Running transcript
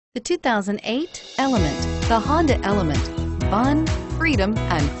The 2008 Element. The Honda Element. Fun, freedom,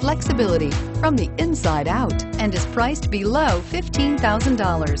 and flexibility from the inside out, and is priced below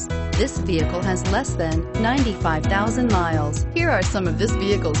 $15,000. This vehicle has less than 95,000 miles. Here are some of this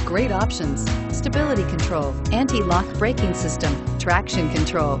vehicle's great options: stability control, anti-lock braking system, traction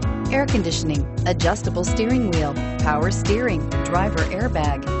control, air conditioning, adjustable steering wheel, power steering, driver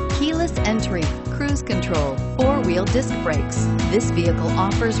airbag, keyless entry, cruise control, four-wheel disc brakes. This vehicle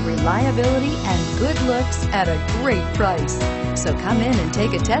offers reliability and good looks at a great price. So come in and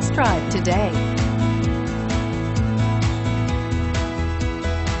take a test drive today.